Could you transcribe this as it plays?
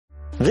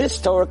This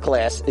Torah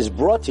class is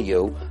brought to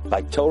you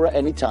by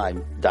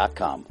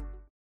TorahAnytime.com.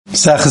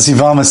 Sechus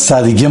Yivamis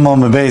Tzadi Gimel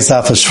Mebeis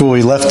Afashvu.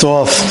 We left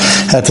off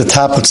at the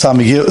top of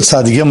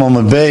Tzadi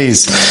Gimel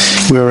Mebeis,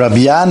 where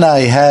Rabbi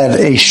Yanai had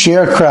a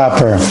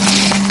sharecropper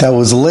that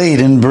was late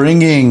in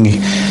bringing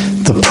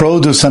the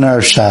produce on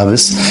Erev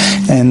Shabbos,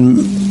 and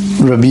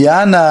Rabbi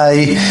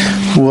Yanai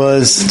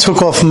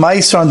took off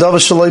Meiser on Davar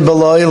Shaloi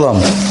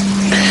B'Lo'ilam.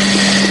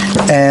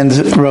 And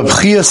Rab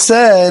Chia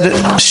said,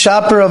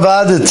 Shaper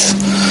Avadit,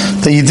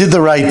 that you did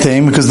the right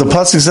thing, because the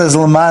pasuk says,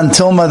 L'man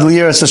tilmad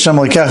li'yiras Hashem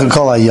l'kecha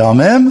kol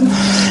hayamim.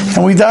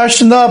 And we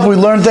darshened up, we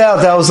learned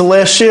out, that was the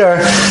last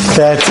year,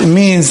 that it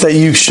means that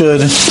you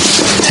should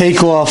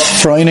take off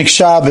for Einik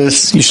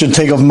Shabbos, you should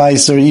take off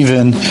Meiser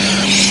even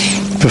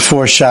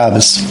before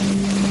Shabbos.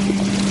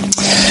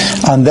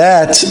 On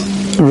that,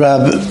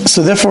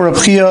 so therefore Rab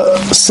Chia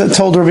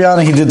told Rabbi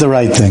Yana he did the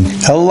right thing.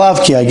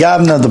 Elavki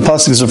agavna, the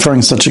pasuk is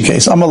referring to such a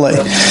case. Amalei.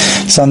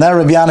 So on that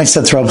Rabbi Yana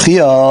said to Rab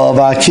Chia,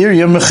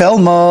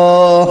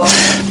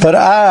 but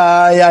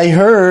I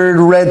heard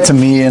read to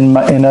me in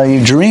a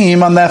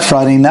dream on that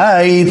Friday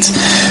night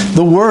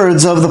the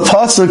words of the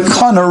pasuk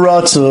kana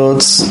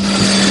ratzutz,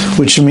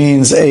 which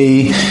means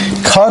a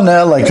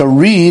kana, like a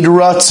reed,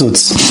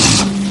 ratzutz,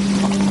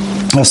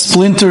 a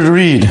splintered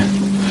reed.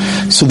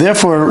 So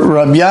therefore,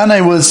 Rabbi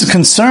Yanai was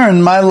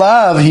concerned. My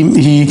love,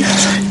 he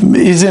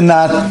is it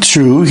not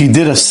true? He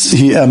did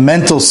a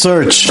mental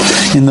search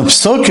in the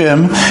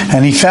Psukim,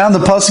 and he found the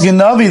pasuk in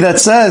Navi that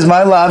says,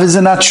 "My love, is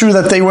it not true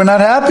that they were not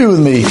happy with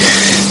me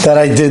that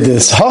I did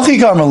this?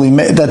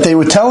 That they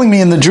were telling me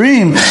in the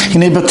dream,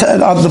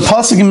 the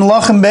pasuk in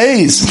Melachim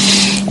Beis,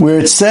 where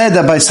it said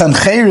that by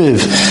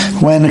Sancheriv,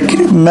 when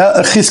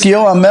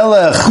Chizkiyahu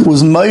HaMelech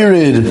was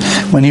Meirid,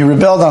 when he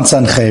rebelled on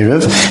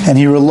Sancheriv, and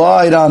he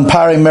relied on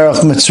Parei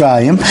Merach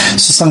Mitzrayim,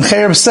 so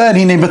Sancheriv said,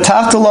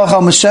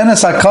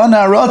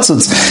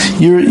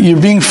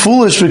 you're being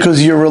foolish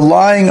because you're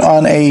relying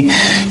on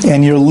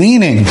and you're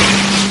leaning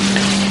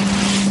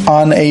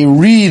on a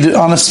reed,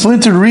 on a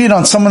splintered reed,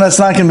 on someone that's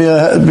not going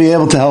to be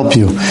able to help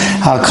you.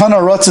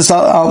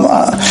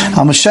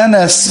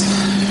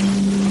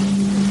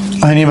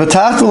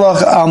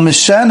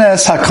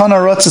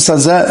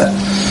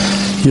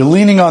 You're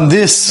leaning on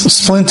this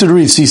splintered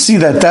reed. So you see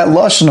that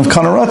lashon of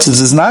kanarotzes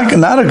is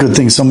not a good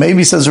thing. So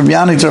maybe says Rabbi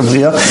Yanai to Rabbi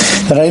Chia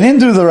that I didn't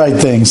do the right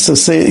thing. So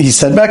he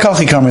said,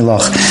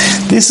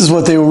 this is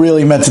what they were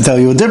really meant to tell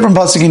you. A different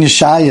pasuk in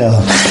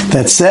Yeshaya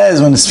that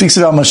says, when it speaks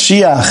about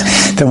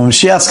Mashiach, that when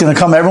Mashiach's going to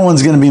come,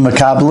 everyone's going to be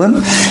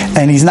makablin,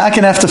 and he's not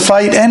going to have to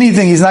fight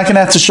anything. He's not going to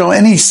have to show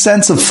any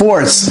sense of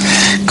force.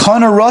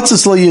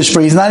 Kanarotzes lo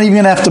yishbar. He's not even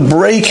going to have to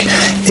break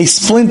a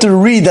splintered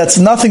reed. That's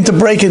nothing to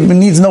break. It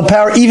needs no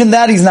power. Even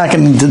that he's not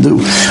going to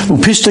do.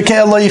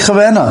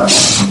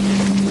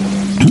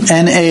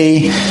 And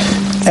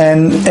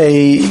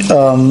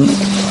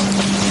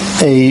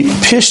a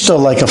pishta,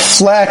 like a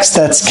flax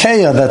that's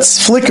kaya, that's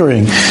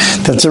flickering,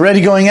 that's already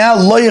going out,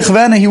 lo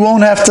yichvena, he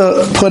won't have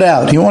to put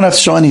out. He won't have to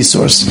show any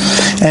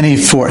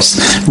force.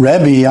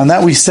 Rebbe, on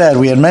that we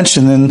had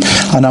mentioned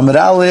on Amud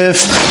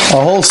Aleph,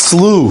 a whole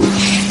slew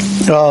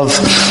of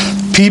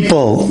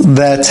people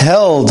that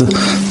held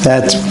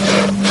that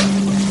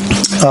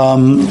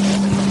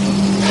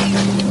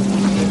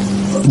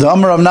the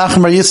Amar Rav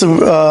Nachman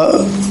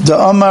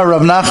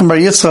Bar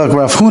Yitzchak,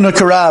 Rav Huna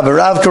Karab,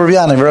 Rav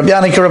Karabiyani, Rav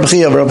Yanai Karab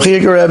Chia, Rav Chia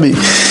Karabi,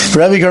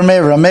 Rabbi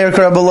Karmeir, Rav Meir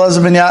Karab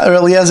Eliezer Ben Yaakov,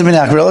 Eliezer Ben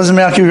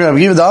Yaakov,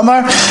 Give the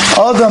Amar,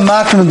 Adam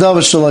Makrim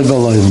Davar Shaloi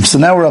B'Lo'ilam. So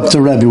now we're up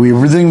to Rebbe.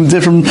 We're doing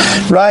different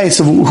rights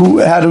of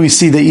how do we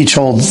see that each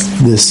hold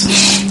this?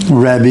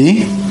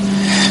 Rebbe.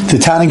 The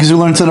Tani, because we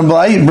learned to the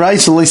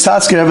Bryce, you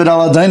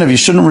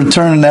shouldn't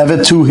return an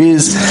Evet to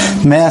his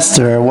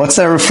master. What's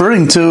that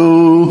referring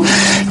to?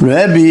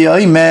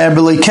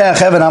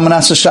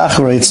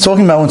 It's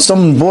talking about when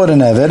someone bought an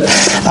Evet,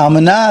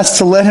 Amanas,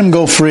 to let him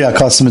go free.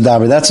 That's what the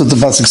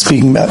pasuk is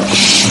speaking about.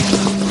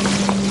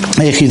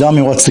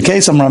 What's the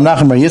case?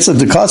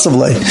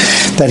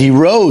 That he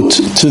wrote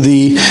to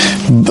the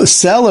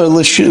seller,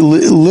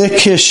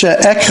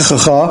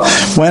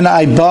 when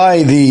I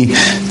buy the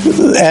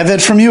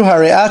Evet from you,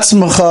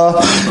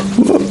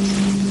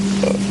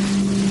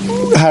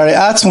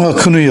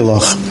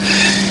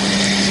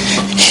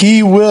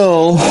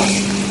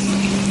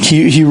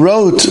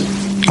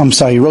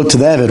 he wrote to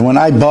the Evet, when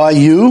I buy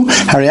you,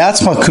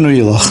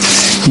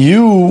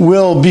 you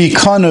will be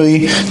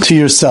kanui to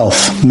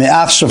yourself,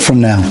 me'achshav,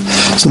 from now.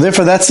 So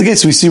therefore that's the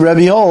case. We see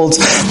Rebbe holds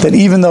that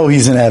even though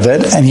he's an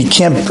Evet, and he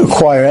can't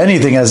acquire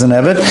anything as an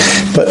Evet,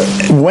 but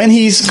when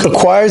he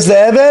acquires the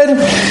Evet,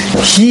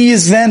 he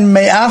is then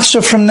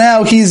me'achshav, from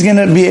now, he's going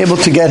to be able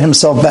to get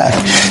himself back.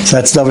 So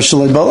that's Davar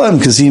Shaloi B'Olam,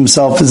 because he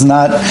himself is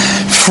not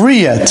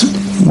free yet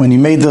when he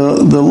made the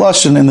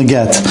lashon in the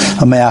get,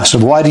 a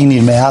me'achshav. Why do you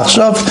need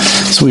me'achshav?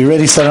 So we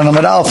already said on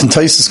Amud Aleph, and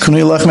Taisus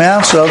Kunui Lech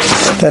me'achshav,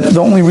 that the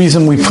only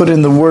reason we put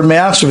in the word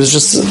me'achshav is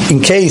just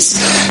in case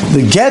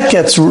the get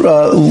gets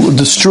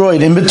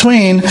destroyed in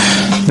between,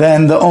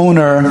 then the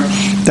owner,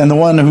 then the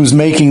one who's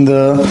making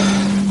the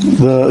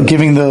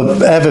giving the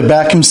Eved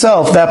back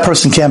himself, that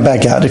person can't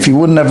back out. If he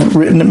wouldn't have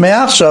written it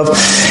Me'achshav,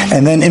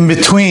 and then in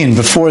between,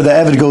 before the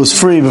Eved goes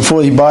free,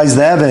 before he buys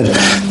the Eved,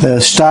 the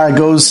star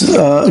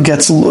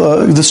gets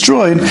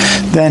destroyed,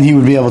 then he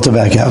would be able to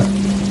back out.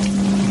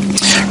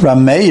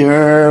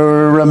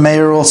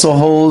 Rameir also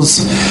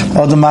holds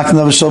the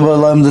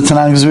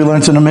Tanakh, because we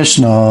learned in the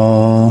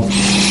Mishnah.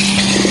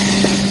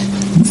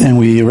 And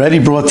we already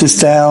brought this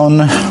down.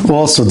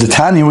 Also, the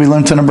Tanya we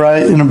learned in a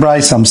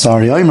Bryce. I'm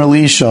sorry.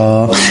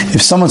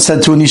 If someone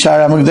said to an Isha,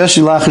 "I'm Mekudesh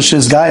Lachash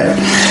is Gayer,"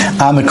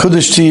 I'm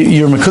Mekudesh to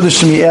you're Mekudesh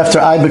to me after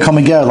I become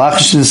a Ger.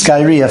 Lachash is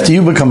Gairi after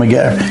you become a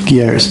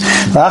Gears.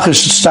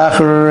 Lachash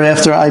Shtacher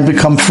after I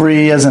become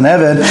free as an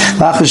Eved.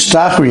 Lachash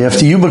Shtachri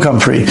after you become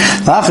free.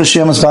 Lachash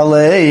Yemas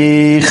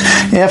Baleich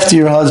after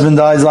your husband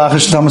dies.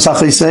 Lachash Tamas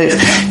Achiseich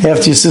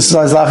after your sister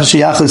dies. Lachash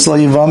Yachlis La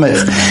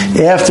Yivamich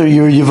after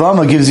your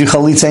Yivama gives you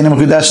Chalitz Ein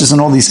Mekudesh.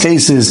 In all these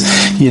cases,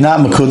 you're not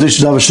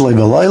Mekudesh, Davar Shaloi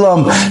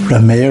B'Loilam.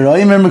 Rameir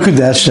Oimer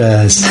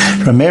Mekudeshes.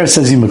 Rameir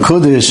says he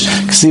Mekudesh,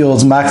 because he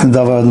holds Makna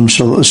Davar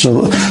Shaloi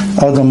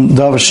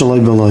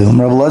B'Loilam.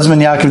 Rabbi Elazar ben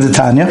Yaakov the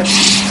Tanya.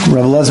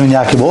 Rabbi Elazar ben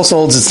Yaakov also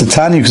holds it's the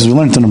Tanya, because we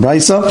learned in the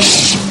Brisa.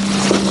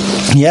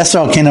 Yes,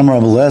 Rabbi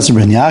Elazar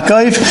ben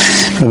Yaakov.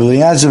 Rabbi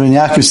Elazar ben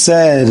Yaakov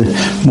said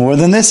more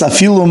than this.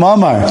 Afilu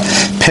Mamar.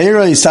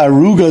 Peres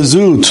Haruga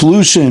Zu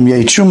Tlushim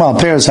Yechuma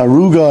Peres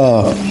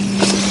Haruga.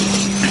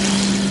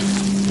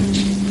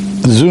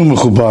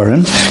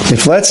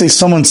 If let's say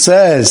someone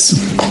says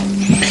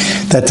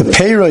that the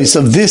peiros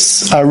of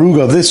this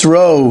aruga, of this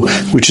row,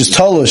 which is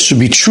talush, should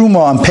be truma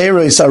on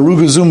peiros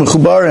aruga zu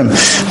mechubarim,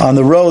 on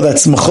the row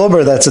that's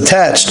mechubar, that's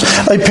attached.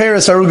 I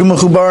peiros aruga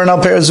mechubarim, al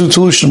peiros zu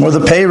tulushim, or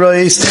the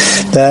peiros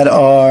that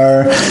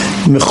are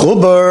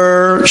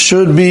mechubar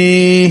should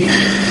be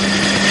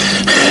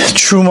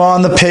truma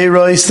on the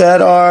peiros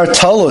that are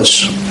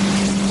talush.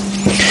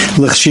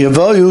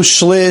 L'chshiyavoyu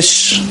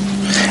shlish.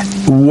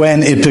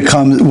 When it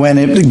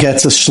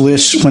gets a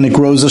shlish, when it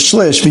grows a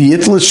shlish,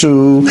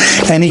 v'yitlishu,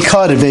 and he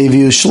cut it,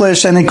 v'aviu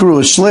shlish, and it grew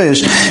a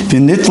shlish,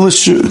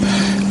 v'nitlishu,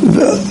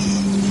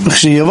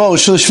 v'chiyavo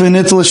shlish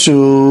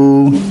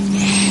v'nitlishu,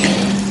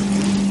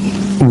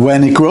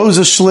 when it grows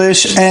a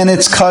shlish and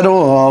it's cut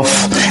off,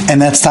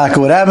 and that's taka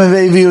what happened,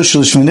 v'aviu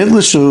shlish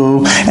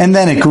v'nitlishu, and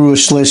then it grew a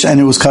shlish and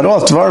it was cut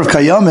off, tvar of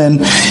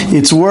kayamin,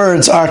 its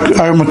words are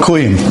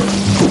makuyim.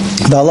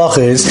 The halacha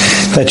is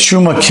that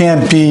truma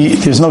can't be,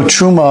 there's no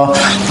truma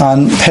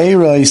on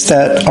peiros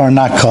that are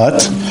not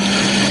cut,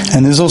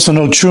 and there's also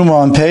no truma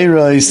on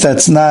peiros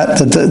that's not,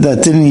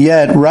 that didn't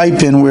yet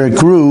ripen where it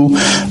grew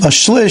a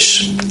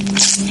shlish.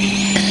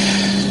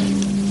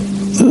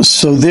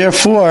 So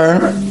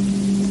therefore,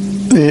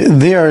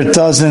 there it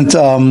doesn't,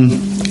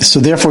 so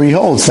therefore he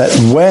holds that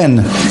when,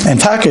 and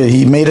Taka,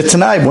 he made it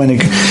tonight, when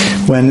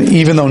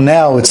even though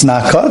now it's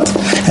not cut,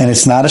 and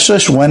it's not a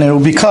shlish, when it will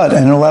be cut,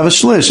 and it will have a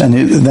shlish, and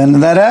then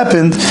that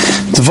happened,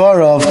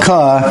 Dvarav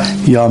Ka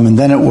Yam, and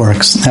then it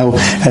works. Now,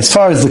 as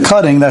far as the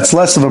cutting, that's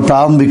less of a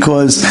problem,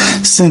 because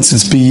since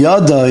it's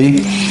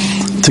biyadai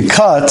to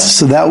cut,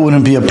 so that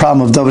wouldn't be a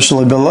problem of Davar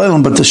Shaloi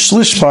B'Olam, but the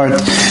shlish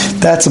part,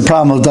 that's a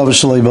problem of Davar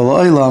Shaloi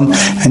B'Olam,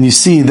 and you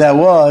see that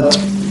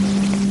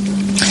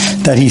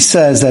that he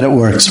says that it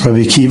works.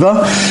 Rabbi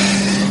Akiva,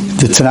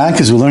 the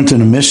Tanakh, as we learned in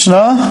the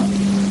Mishnah,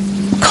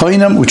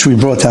 Koinam, which we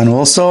brought down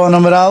also on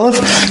Amud Aleph,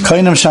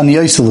 Koinam Shani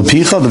Yosel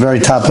Lepicha, the very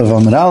top of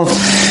Amud Aleph,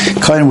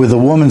 Koinam, where the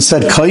woman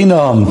said,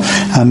 Koinam,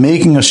 I'm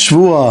making a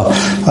shvua,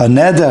 a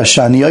neder,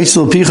 Shani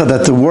Yosel Lepicha,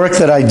 that the work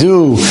that I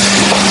do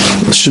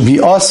should be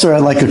osir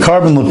like a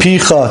carbon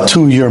lepicha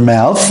to your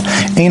mouth.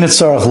 Ain't it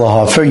tzarach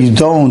lahafer? You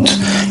don't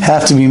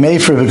have to be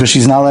made for it because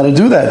she's not allowed to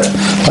do that.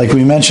 Like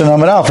we mentioned on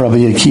Amud Aleph, Rabbi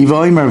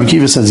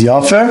Akiva says,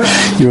 Yafer,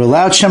 you're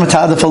allowed shemet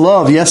hadaf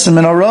alav, yesim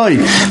and aroi.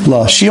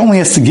 La, she only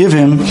has to give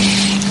him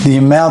the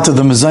amount of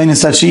the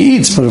mezainis that she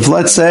eats. But if,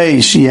 let's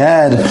say, she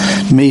had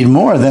made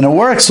more, then it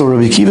works. So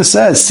Rabbi Akiva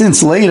says,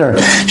 since later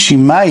she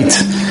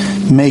might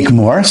make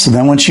more, so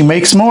then when she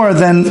makes more,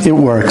 then it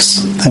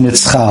works. Then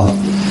it's chal.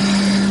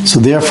 So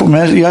therefore we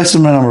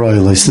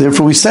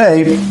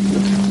say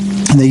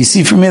that you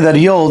see from here that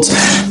he holds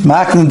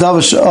Makna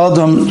Davar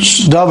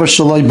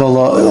Shaloi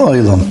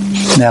B'Olam.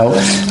 Now,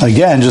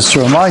 again, just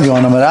to remind you,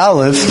 on Amud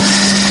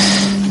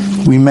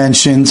Aleph, we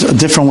mentioned a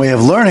different way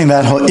of learning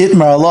that.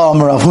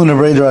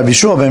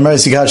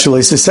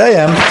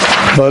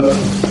 But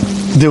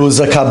there was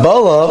a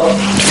Kabbalah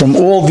from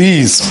all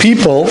these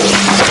people,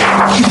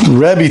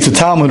 Rebbe to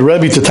Talmud,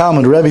 Rebbe to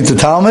Talmud, Rebbe to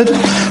Talmud,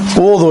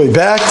 all the way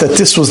back, that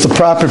this was the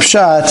proper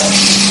pshat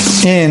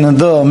in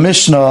the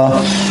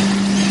Mishnah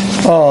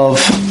of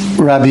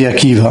Rabbi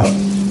Akiva.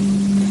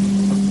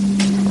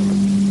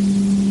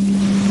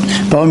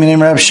 Now we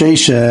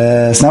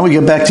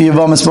get back to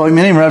Yavamas.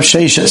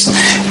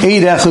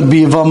 Eid echad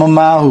b'Yavama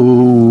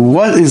mahu.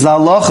 What is the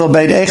halacha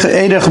about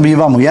Eid echad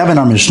b'Yavama? We have in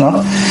our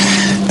Mishnah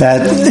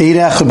that Eid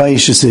echad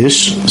b'Yishas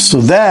ish.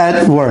 So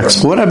that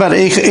works. What about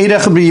Eid echad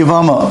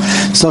b'Yavama?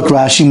 So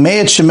Rashi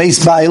made shemeis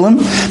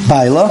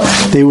baila.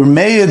 They were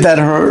made that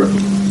her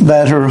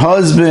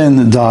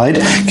husband died,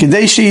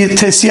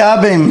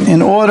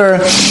 in order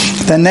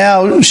that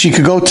now she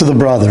could go to the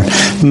brother.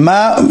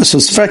 So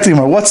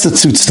what's the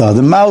tzutzta?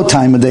 The mao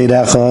time of Eid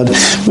echad.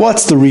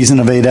 What's the reason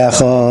of Eid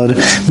echad?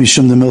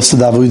 Mishum de milsa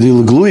davudi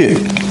l'gluye.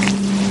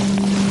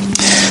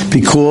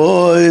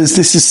 Because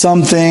this is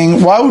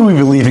something. Why would we be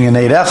believing in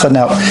Eid echad?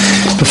 Now,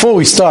 before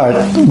we start,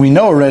 we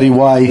know already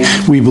why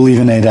we believe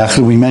in Eid echad.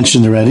 We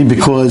mentioned already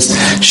because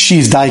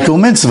she's daiko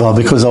mitzvah.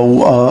 Because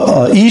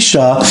a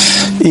isha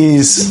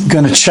is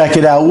going to check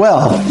it out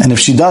well, and if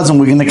she doesn't,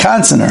 we're going to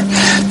cancel her.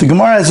 The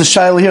Gemara has a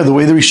shaila here. The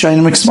way the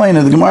Rishonim explain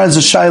it, the Gemara has a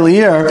shaila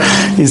here.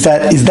 Is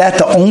that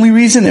the only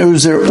reason, or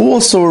is there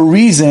also a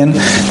reason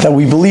that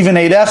we believe in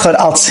Eid echad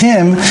al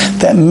him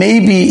that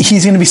maybe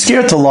he's going to be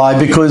scared to lie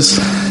because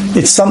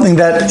it's something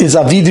that is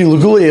avidi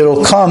l'guli.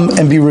 It'll come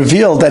and be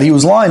revealed that he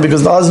was lying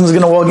because the husband's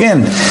going to walk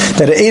in.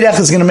 That Eid echad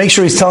is going to make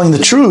sure he's telling the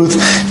truth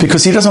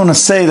because he doesn't want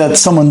to say that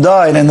someone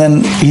died and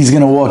then he's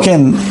going to walk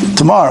in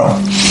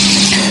tomorrow.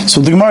 So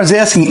the Gemara is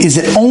asking, is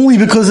it only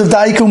because of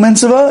Daiko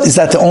Mitzvah? Is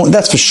that the only?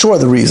 That's for sure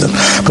the reason.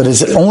 But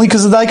is it only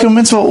because of Daiko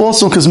Mitzvah?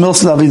 Also because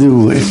Milsa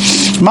Davidugli.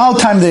 Mao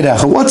time Eid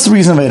echad. What's the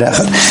reason of Eid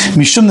echad?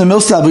 Mishum the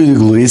Milsa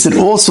Davidugli. Is it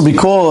also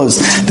because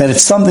that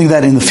it's something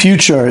that in the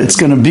future it's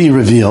going to be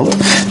revealed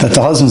that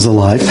the husband's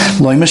alive?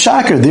 Loi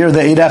Meshaker. There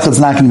the Eid echad is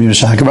not going to be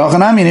Meshaker.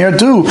 B'Alchanami here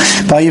too.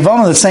 By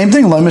Yavama the same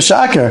thing. Loi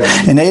Meshaker.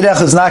 And Eid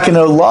echad is not going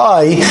to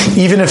lie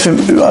even if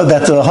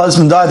that the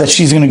husband died, that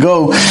she's going to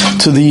go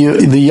to the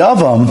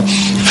Yavam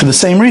for the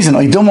same reason.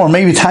 Or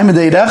maybe time of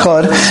the Eid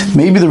echad,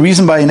 maybe the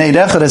reason by an Eid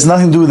echad has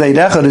nothing to do with Eid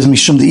echad is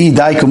mishum de'i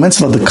daiko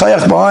mitzvah. The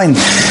kayach behind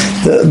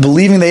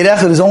believing the Eid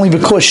echad is only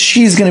because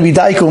she's going to be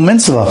daiko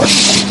mitzvah.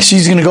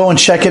 She's going to go and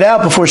check it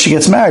out before she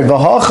gets married.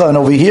 V'hacha, and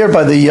over here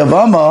by the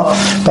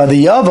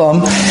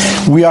Yavam,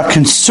 we are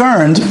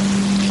concerned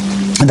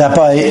that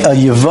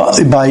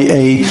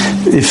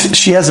if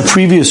she has a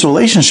previous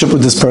relationship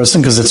with this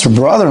person because it's her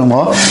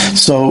brother-in-law,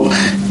 so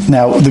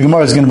now the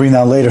Gemara is going to bring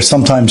that later.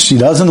 Sometimes she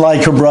doesn't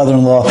like her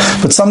brother-in-law,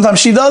 but sometimes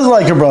she does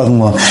like her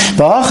brother-in-law.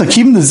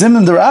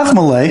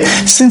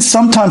 Since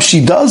sometimes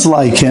she does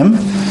like him,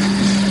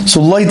 so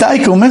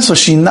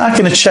she's not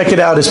going to check it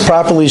out as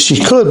properly as she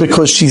could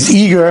because she's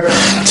eager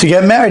to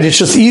get married. It's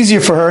just easier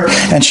for her,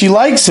 and she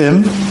likes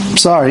him.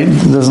 Sorry,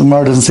 the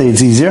Gemara doesn't say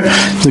it's easier.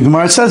 The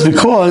Gemara says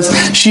because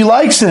she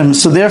likes him,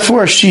 so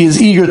therefore she is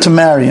eager to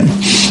marry him.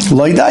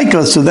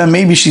 So then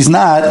maybe she's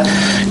not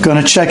going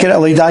to check it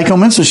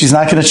out. So she's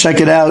not going to check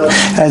it out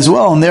as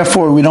well, and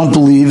therefore we don't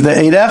believe the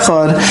Eid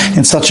echad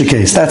in such a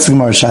case. That's the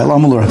Gemara Shaila.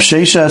 Rab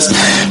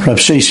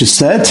Sheshes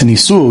said to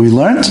Nisu, we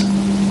learned.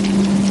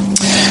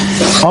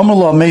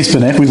 Amrullah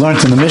Meisbenech, we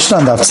learned in the Mishnah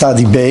on Daf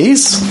Tzadi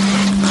Beis.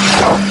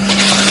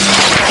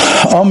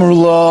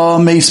 Amrullah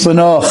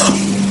Meisbenech,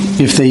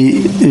 if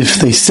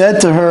they said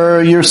to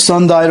her, your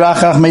son died,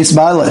 Rachach Meis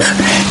Balech,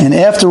 and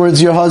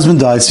afterwards your husband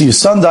died. So your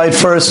son died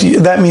first.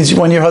 That means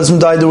when your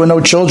husband died, there were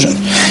no children.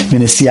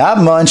 And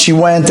she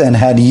went and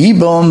had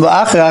Yibum,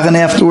 and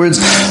afterwards,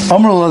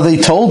 Amrullah, they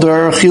told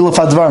her, Chilaf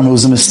Advarim, it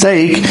was a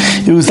mistake.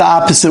 It was the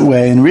opposite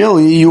way, and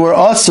really you were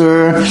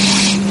usher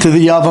to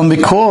the Yavam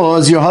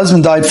because your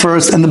husband died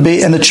first and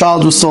the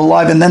child was still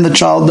alive and then the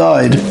child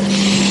died.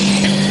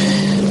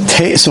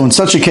 So in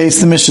such a case,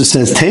 the Mishnah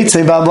says,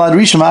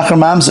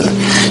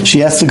 she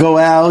has to go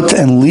out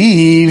and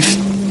leave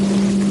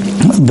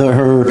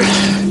her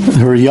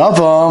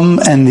Yavam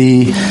and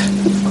the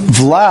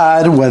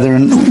Vlad,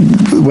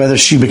 whether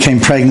she became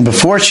pregnant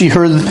before she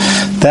heard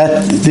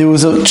that there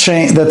was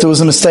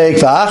a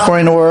mistake,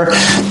 or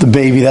the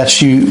baby that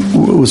she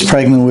was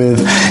pregnant with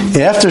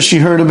after she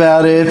heard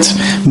about it.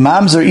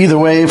 Mamzer, either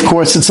way, of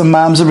course, it's a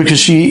mamzer because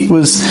she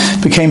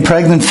became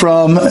pregnant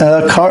from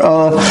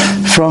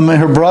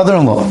her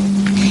brother-in-law,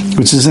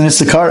 which is an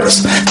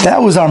Issachari's.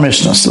 That was our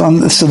Mishnah.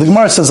 So the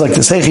Gemara says like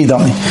this, Hey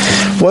Chidami,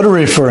 what are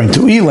we referring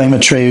to?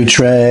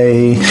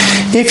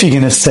 If you're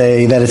going to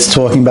say that it's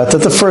talking about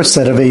that the first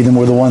set of Edom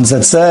were the ones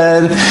that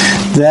said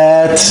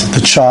that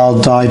the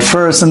child died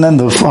first, and then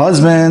the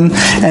husband,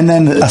 and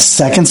then a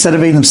second set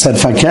of Edom said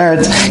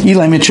Fakert,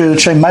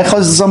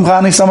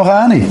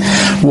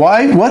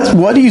 why?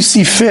 What do you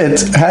see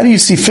fit? How do you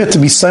see fit to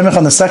be Samech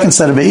on the second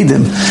set of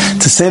Edom?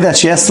 To say that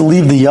she has to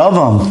leave the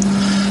Yavam,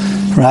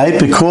 right?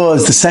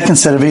 Because the second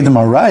set of Edom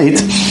are right.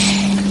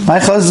 My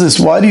chazal is,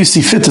 why do you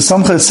see fit to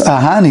Samchas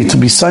Ahani to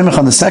be Samech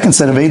on the second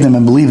set of Edom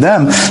and believe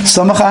them?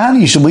 Samach Ahani,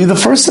 you should believe the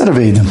first set of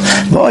Edom.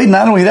 But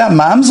not only that,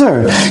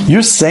 Mamzer,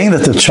 you're saying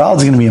that the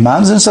child's going to be a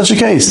Mamzer in such a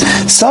case.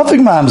 Safik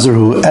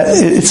Mamzer,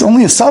 it's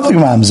only a Safik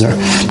Mamzer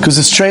because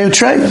it's Trey.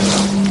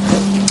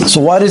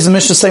 So why does the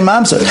Mishnah say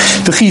mamzer?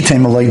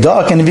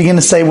 And if you're going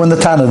to say when the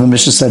Tana of the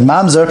Mishnah said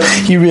mamzer,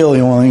 he really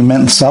only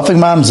meant Safek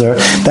mamzer.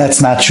 That's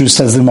not true,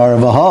 says the Gemara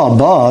Vaha.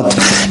 But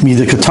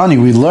Mida Katani,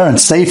 we learned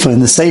Seifa in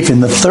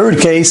the third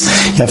case.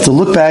 You have to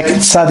look back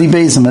at Sadi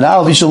Bezim and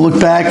Alv. You should look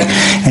back,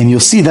 and you'll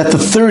see that the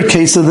third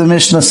case of the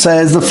Mishnah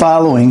says the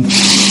following.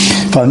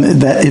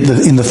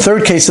 In the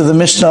third case of the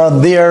Mishnah,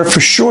 there for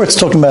sure it's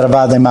talking about a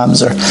Vadei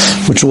Mamzer,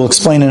 which we'll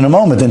explain in a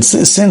moment. And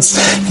since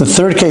the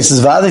third case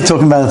is Vadei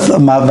talking about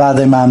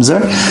Vadei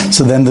Mamzer,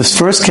 so then this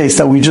first case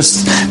that we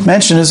just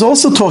mentioned is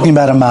also talking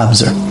about a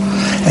Mamzer.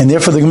 And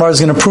therefore the Gemara is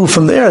going to prove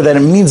from there that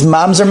it means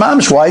Mamzer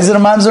Mamish. Why is it a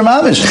Mamzer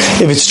Mamish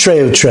if it's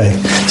Trey or Trey?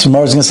 So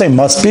Gemara is going to say,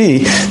 must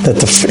be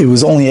that it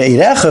was only a Eid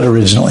Echad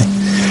originally,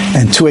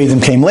 and 2 Eidim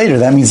came later.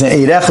 That means that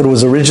Eid Echad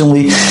was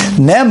originally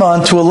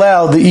Neman to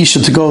allow the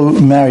Isha to go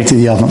marry to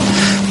the Yavam.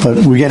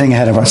 But we're getting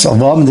ahead of ourselves.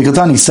 Don't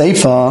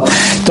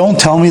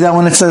tell me that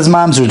when it says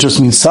Mamzer, it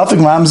just means Safek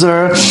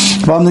Mamzer.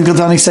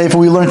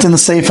 We learned in the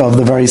Seifa of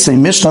the very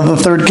same Mishnah, the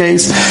third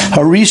case,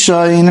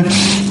 Harishain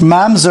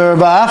Mamzer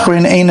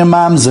V'achrin Eina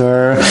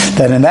Mamzer,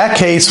 that in that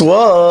case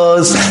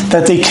was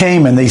that they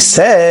came and they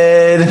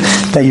said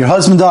that your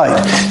husband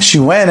died. She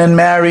went and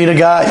married a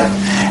guy.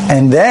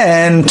 And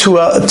then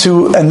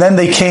and then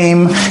they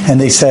came and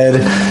they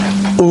said,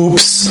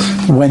 oops,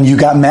 when you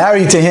got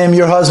married to him,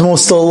 your husband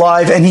was still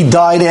alive and he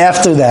died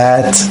after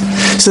that.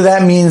 So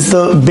that means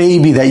the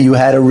baby that you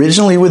had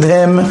originally with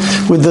him,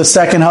 with the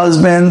second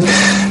husband,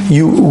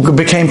 you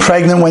became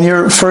pregnant when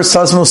your first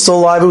husband was still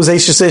alive. It was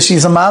Eisha says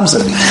she's a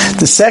mamzer.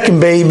 The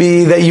second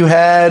baby that you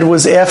had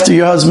was after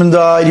your husband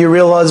died, your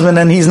real husband,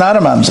 and he's not a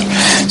mamzer.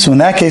 So in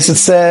that case it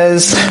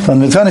says,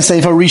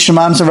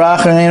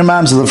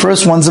 the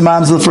first one's a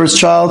mamzer, the first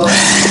child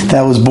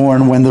that was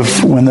born when the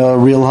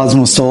real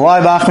husband was still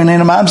alive, and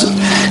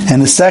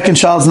the second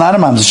child's not a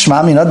mamzer.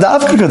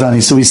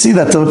 So we see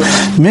that the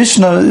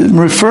Mishnah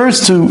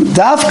refers to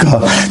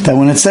Davka, that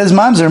when it says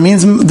mamzer, it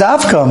means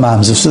Davka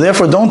mamzer. So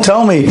therefore don't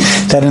tell me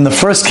that in the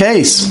first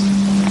case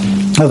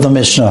of the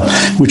Mishnah,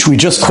 which we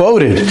just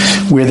quoted,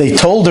 where they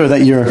told her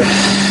that your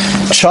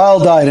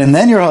child died and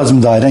then your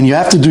husband died and you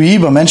have to do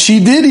Yibam, and she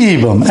did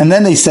Yibam, and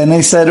then they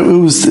said it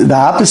was the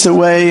opposite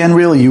way, and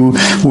really you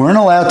weren't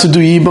allowed to do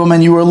Yibam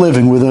and you were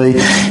living with a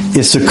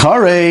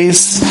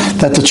Isakares,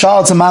 that the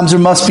child's a mamzer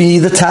must be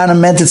the Tana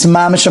meant it's a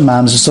mamish a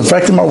mamzer. So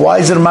why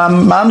is it a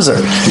mamzer?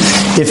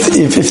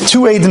 If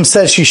 2 Eidim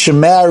says she should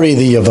marry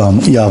the Yavam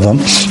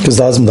because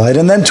the husband died,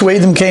 and then 2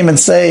 Eidim came and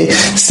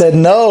said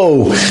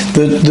no,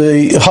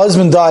 the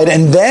husband died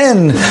and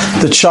then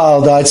the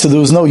child died, so there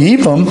was no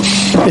Yibam,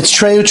 it's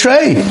Trey or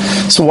Trey.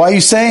 So why are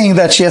you saying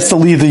that she has to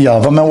leave the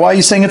Yavam, and why are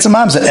you saying it's a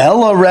mamzer?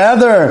 Ella,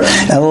 rather,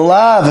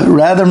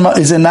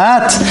 is it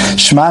not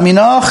Shema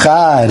Mina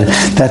Chad,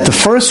 that the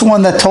first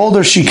one that told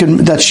her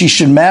that she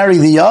should marry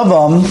the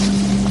Yavam,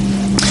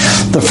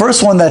 the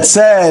first one that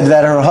said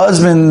that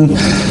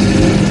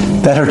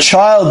her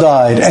child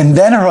died and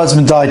then her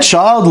husband died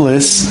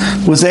childless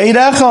was Eid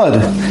Echad.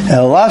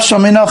 Elav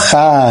Shamina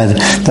Chad,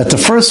 that the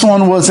first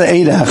one was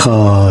Eid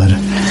Echad.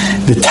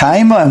 The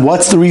Taima, and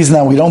what's the reason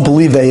that we don't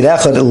believe the Eid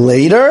Echad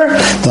later?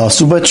 The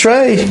Asuba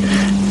Trey.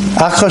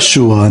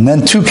 Achashua, and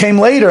then 2 came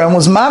later and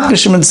was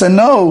Makashim and said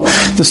no,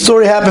 the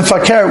story happened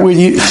Fakir where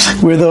the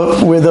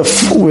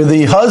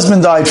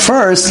husband died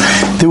first,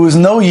 there was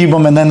no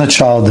Yibam and then the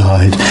child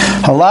died.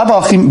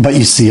 But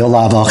you see,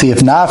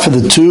 if not for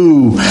the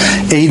 2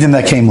 Eidim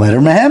that came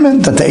later,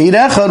 Mehemen, that the Eid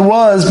Echad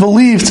was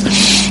believed.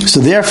 So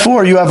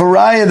therefore you have a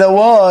raya that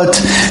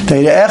the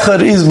Eid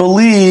Echad is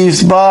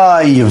believed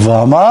by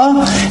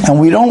Yavama, and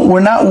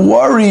we're not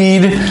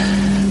worried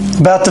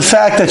about the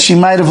fact that she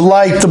might have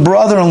liked the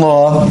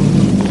brother-in-law.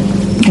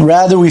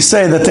 Rather, we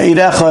say that the Eid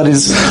Echad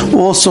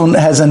also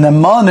has a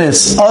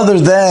nemanis other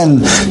than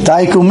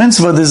Daiku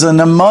Mitzvah. There's a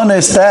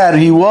nemanis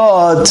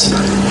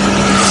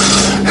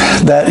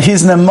that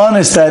his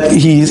nemanis that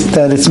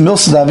it's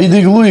Milsa David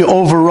Igluy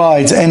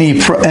overrides any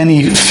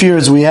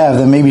fears we have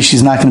that maybe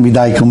she's not going to be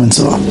Daiku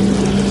Mitzvah.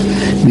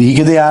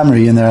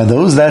 And there are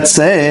those that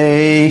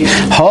say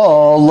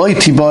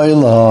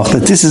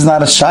that this is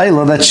not a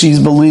shaila that she's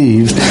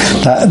believed,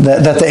 that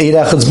the Eid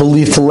Echad is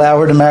believed to allow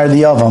her to marry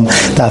the Yavam.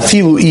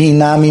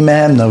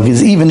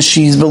 Because even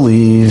she's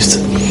believed.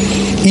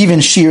 Even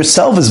she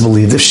herself is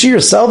believed. If she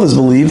herself is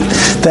believed,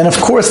 then of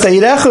course the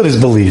Eid Echad is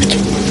believed.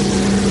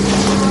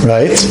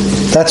 Right?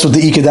 That's what the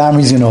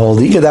Ikadamri is going to hold.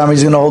 The Ikadamri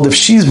is going to hold if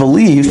she's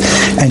believed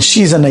and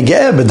she's a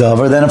Negeh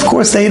B'davar, then of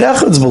course the Eid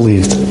Echad is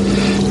believed.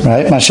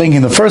 Right?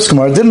 Mashenkin, the first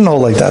Gemara didn't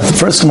hold like that. The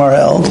first Gemara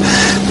held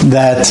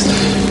that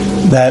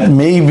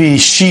maybe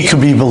she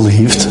could be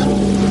believed,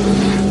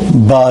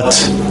 but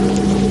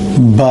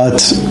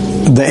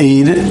the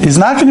Eid is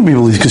not going to be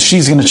believed because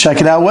she's going to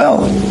check it out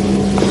well.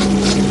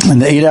 And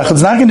the Eid Echad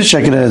is not going to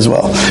check it out as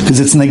well, because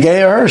it's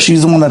Negei her.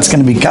 She's the one that's going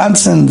to be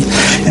constant,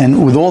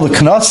 and with all the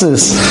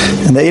Knossos,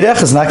 and the Eid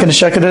Echad is not going to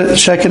check it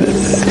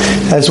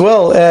as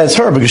well as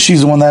her, because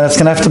she's the one that's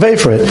going to have to pay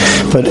for it.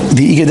 But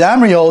the Igad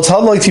Amri holds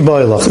Hadloiti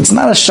Boilach. It's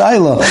not a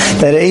Shaila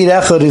that Eid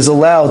Echad is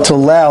allowed to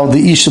allow the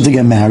Isha to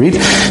get married.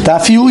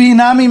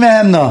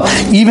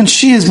 Even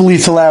she is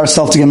believed to allow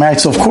herself to get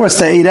married. So of course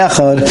the Eid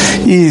Echad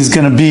is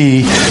going to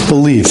be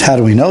believed. How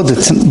do we know? The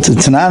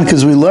Tanan,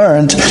 because we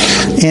learned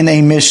in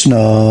a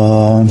Mishnah. We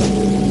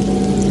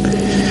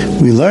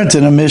learned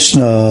in a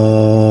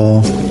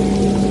Mishnah,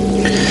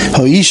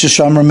 Ha'isha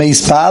Shamar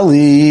Meis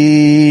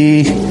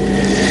Bali.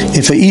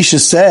 If a Isha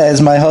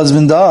says, my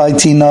husband died,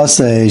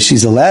 Tinase,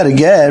 she's allowed to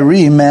get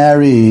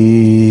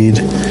remarried.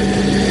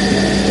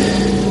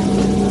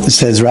 It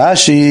says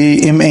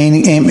Rashi, Im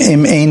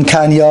ein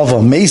kan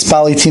yavam. Meis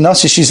Bali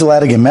Tinase, she's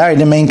allowed to get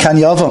married, Im ein kan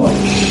yavam.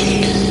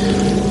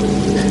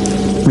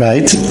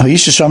 Right?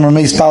 Ha'isha Shamar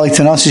Meis Bali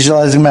Tinase, she's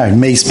allowed to get married.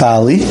 Meis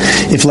Bali.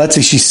 If let's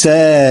say she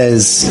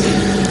says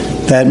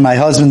that my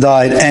husband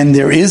died and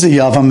there is a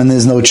yavam and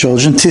there's no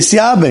children,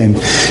 tisyabim,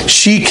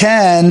 she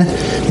can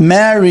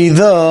marry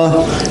the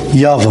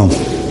yavam.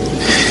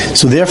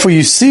 So therefore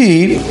you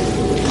see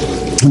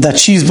that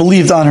she's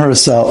believed on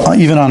herself,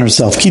 even on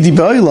herself. Kidi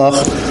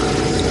ba'ilach,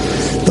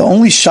 the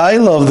only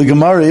shaila of the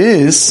Gemara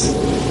is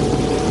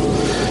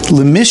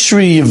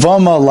Lemishri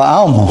Yavama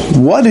La'alma.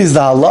 What is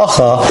the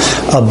halacha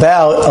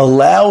about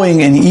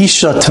allowing an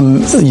Isha to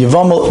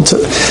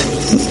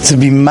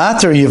be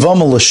mater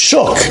Yavama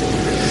L'shuk?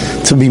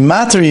 To be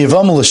mater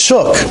Yavama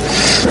L'shuk,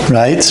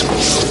 right?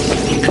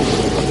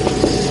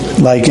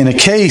 Like in a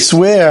case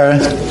where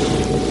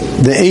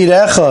the Eid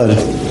Echad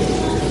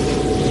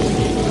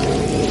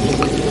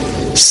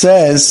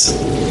says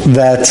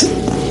that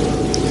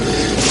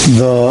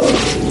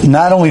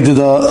not only did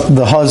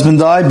the husband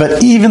die,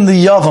 but even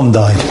the Yavam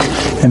died.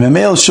 And the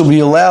male shall be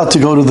allowed to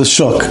go to the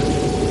Shuk.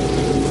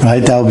 Right?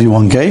 That would be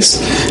one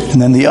case.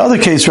 And then the other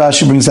case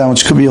Rashi brings down,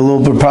 which could be a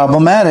little bit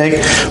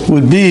problematic,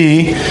 would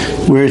be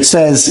where it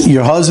says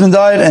your husband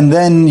died and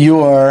then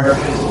your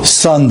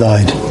son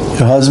died.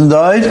 Your husband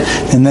died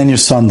and then your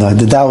son died.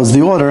 That was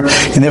the order,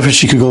 and therefore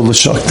she could go to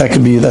L'shuk.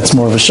 That's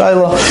more of a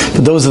shaila,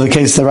 but those are the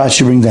cases that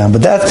Rashi bring down.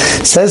 But that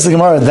says the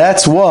Gemara,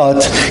 that's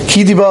what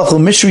Kidi Ba'achel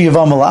Mishri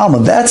Yavam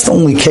Al'alma. That's the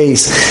only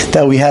case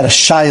that we had a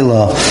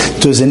shaila.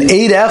 Does an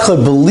Eid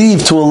Echad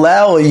believe to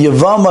allow a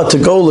Yavama to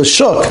go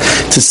L'shuk,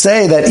 to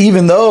say that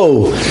even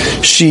though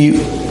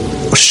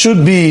there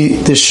should be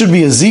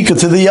a zika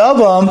to the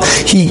Yavam,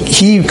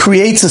 he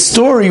creates a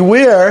story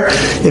where,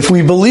 if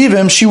we believe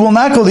him, she will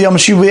not go to the Yavam,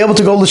 she will be able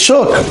to go to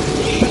Shuk.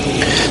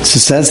 So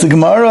says the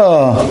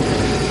Gemara.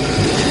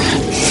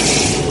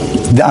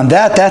 On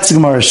that's the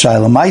Gemara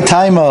Shaila. My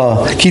time,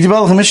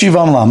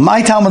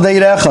 my time of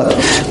Eid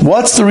Echad.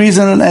 What's the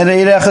reason that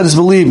Eid Echad is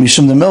believed?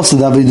 Mishum the Milsa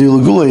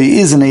Davidu L'Gluye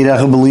is an Eid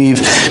Echad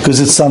believed because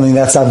it's something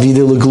that's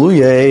Davidu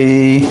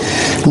L'Gluye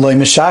Loi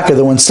Meshaka,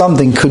 that when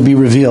something could be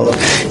revealed.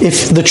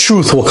 If the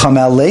truth will come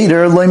out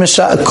later, Loi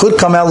Meshaka could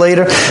come out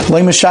later.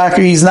 Loi Meshaka,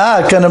 he's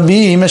not going to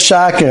be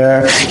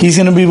Meshaka. He's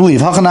going to be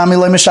believed. Hachanami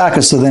Loi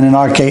Meshaka. So then in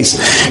our case,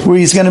 where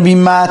he's going to be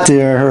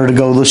matir her to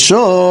go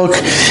L'Shuk,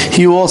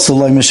 he also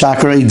Loi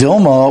Meshaka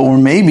Eidil, or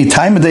maybe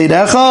time of Eid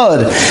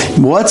Echad.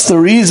 What's the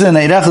reason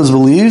Eid Echad is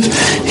believed?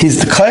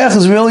 The Kayach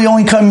is really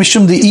only coming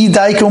mishum the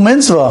Idaiko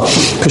mitzvah,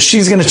 because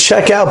she's going to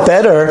check out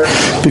better,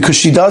 because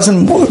she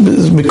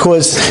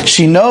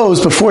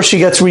knows before she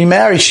gets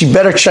remarried, she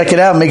better check it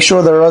out, make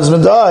sure that her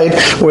husband died,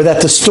 or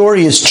that the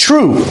story is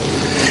true.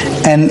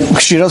 And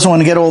she doesn't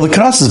want to get all the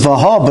knasses,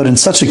 but in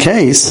such a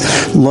case,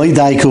 loy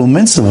daiko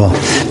mitzvah.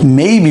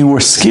 Maybe we're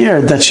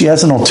scared that she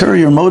has an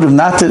ulterior motive,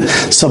 not to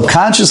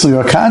subconsciously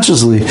or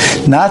consciously,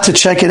 not to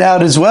check it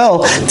out as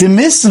well.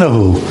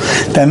 Demisnahu,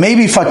 that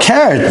maybe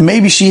fakert,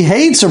 maybe she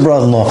hates her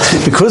brother-in-law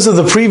because of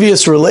the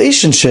previous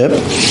relationship.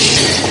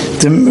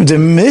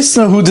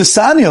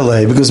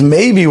 Because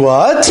maybe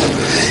what?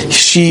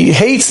 She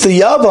hates the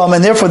Yavam,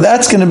 and therefore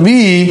that's going to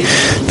be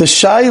the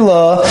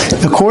Shaila,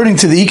 according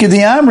to the Ikadi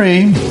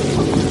Amri.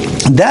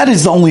 That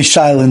is the only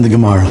shaila in the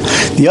Gemara.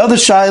 The other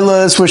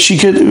shaila is where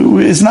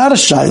is not a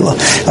shaila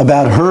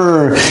about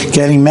her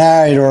getting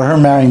married or her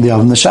marrying the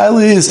Yavam. The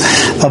shaila is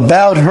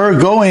about her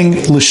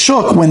going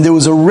l'shuk when there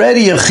was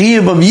already a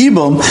chiyuv of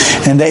yibum,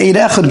 and the Eid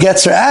Echad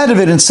gets her out of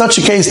it. In such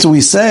a case, do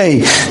we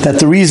say that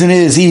the reason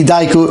is it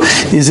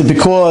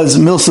because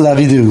milsa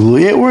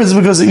davidu, or is it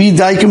because of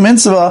daiku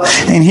mitzvah?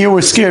 And here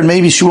we're scared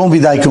maybe she won't be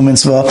daiku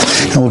mitzvah,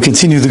 and we'll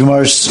continue the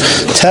Gemara's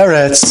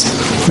teretz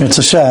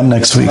Mitzvah Hashem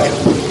next week.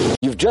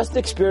 You've just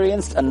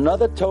experienced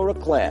another Torah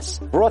class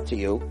brought to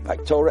you by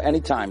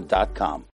TorahAnytime.com.